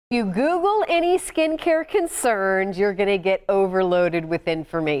You Google any skincare concerns, you're going to get overloaded with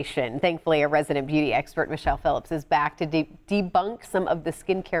information. Thankfully, our resident beauty expert, Michelle Phillips, is back to debunk some of the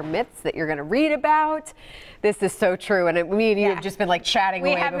skincare myths that you're going to read about. This is so true, and me and you have just been like chatting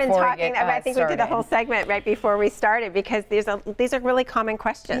away before we get started. We have been talking. I think we did the whole segment right before we started because these are really common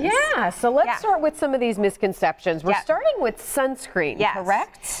questions. Yeah, so let's start with some of these misconceptions. We're starting with sunscreen,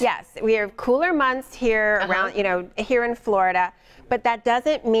 correct? Yes, we have cooler months here around, here in Florida. But that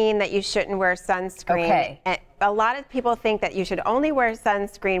doesn't mean that you shouldn't wear sunscreen. Okay. And a lot of people think that you should only wear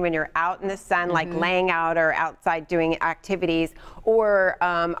sunscreen when you're out in the sun, like laying out or outside doing activities, or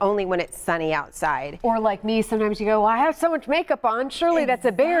only when it's sunny outside. Or like me, sometimes you go, well, I have so much makeup on, surely that's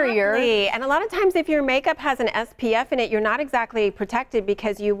a barrier. And a lot of times if your makeup has an SPF in it, you're not exactly protected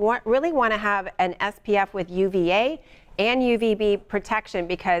because you really want to have an SPF with UVA and UVB protection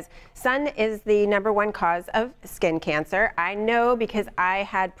because sun is the #1 cause of skin cancer. I know because I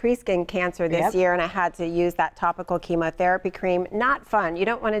had pre-skin cancer this year and I had to use that topical chemotherapy cream. Not fun. You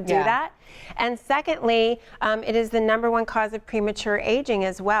don't want to do that. And secondly, it is the #1 cause of premature aging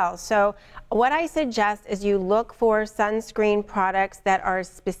as well. So what I suggest is you look for sunscreen products that are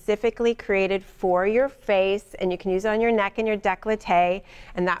specifically created for your face, and you can use it on your neck and your décolleté,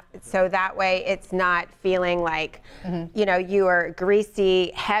 and that way it's not feeling like you are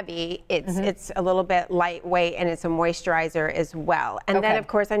greasy, heavy. It's a little bit lightweight, and it's a moisturizer as well. And then of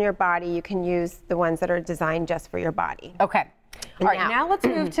course on your body you can use the ones that are designed just for your body. Okay. All right, now let's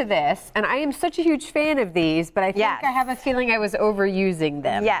move to this. And I am such a huge fan of these, but I think I have a feeling I was overusing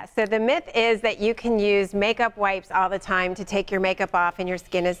them. Yes, so the myth is that you can use makeup wipes all the time to take your makeup off and your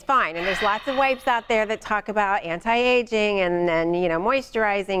skin is fine. And there's lots of wipes out there that talk about anti-aging and then,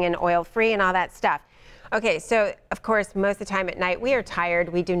 moisturizing and oil-free and all that stuff. Okay, so of course, most of the time at night, we are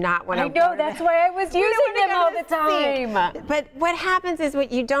tired. We do not want to. I know, that's why I was using them all the time. But what happens is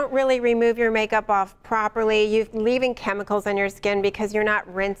you don't really remove your makeup off properly. You're leaving chemicals on your skin because you're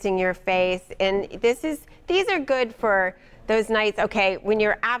not rinsing your face. And these are good for those nights, when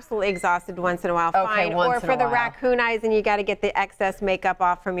you're absolutely exhausted once in a while, fine. Or for the raccoon eyes and you got to get the excess makeup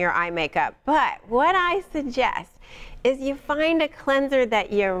off from your eye makeup. But what I suggest is you find a cleanser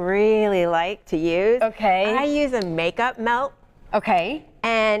that you really like to use. Okay. I use a makeup melt. Okay.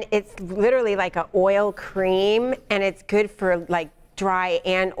 And it's literally like an oil cream, and it's good for like dry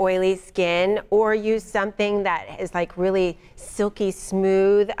and oily skin, or use something that is like really silky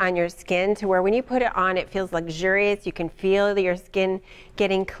smooth on your skin to where when you put it on it feels luxurious. You can feel your skin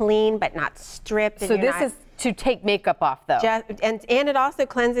getting clean but not stripped. So this is to take makeup off though. And it also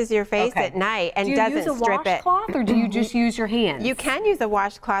cleanses your face at night and doesn't strip it. Do you use a washcloth or do you just use your hands? You can use a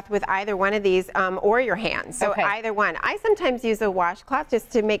washcloth with either one of these or your hands. So either one. I sometimes use a washcloth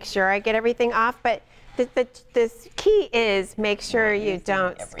just to make sure I get everything off, but the key is make sure you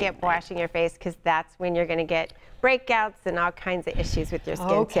don't skip washing your face because that's when you're going to get breakouts and all kinds of issues with your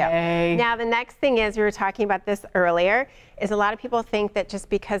skin too. Now the next thing is, we were talking about this earlier, is a lot of people think that just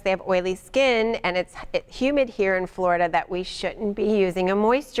because they have oily skin and it's humid here in Florida that we shouldn't be using a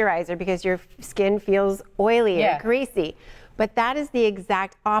moisturizer because your skin feels oily or greasy. But that is the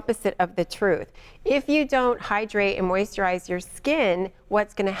exact opposite of the truth. If you don't hydrate and moisturize your skin,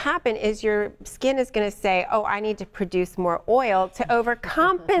 what's going to happen is your skin is going to say, oh, I need to produce more oil to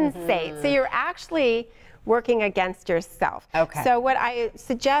overcompensate. So you're actually working against yourself. So what I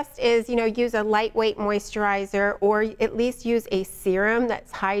suggest is, use a lightweight moisturizer, or at least use a serum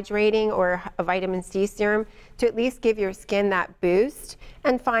that's hydrating, or a vitamin C serum, to at least give your skin that boost,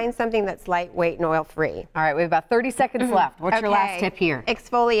 and find something that's lightweight and oil-free. All right, we have about 30 seconds left. What's your last tip here?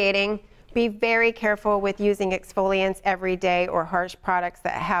 Exfoliating. Be very careful with using exfoliants every day or harsh products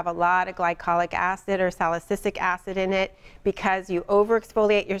that have a lot of glycolic acid or salicylic acid in it, because you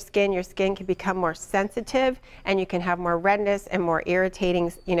over-exfoliate your skin can become more sensitive and you can have more redness and more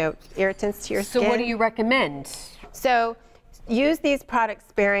irritating, irritants to your skin. So what do you recommend? So use these products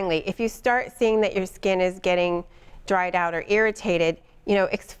sparingly. If you start seeing that your skin is getting dried out or irritated,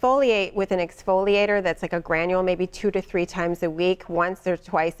 exfoliate with an exfoliator that's like a granule, maybe 2 to 3 times a week, once or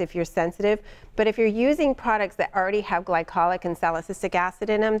twice if you're sensitive. But if you're using products that already have glycolic and salicylic acid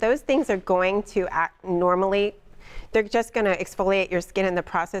in them, those things are going to act normally. They're just going to exfoliate your skin in the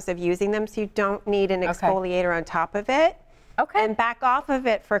process of using them, so you don't need an exfoliator on top of it. And back off of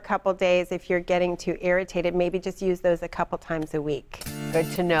it for a couple days if you're getting too irritated. Maybe just use those a couple times a week.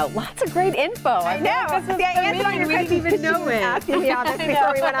 Good to know. Lots of great info. I know. We didn't even know it. Asking me all this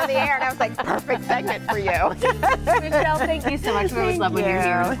before we went on the air, and I was like, perfect segment for you. Michelle, thank you so much. We always love when you're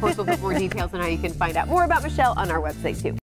here. Of course, we'll put more details on how you can find out more about Michelle on our website too.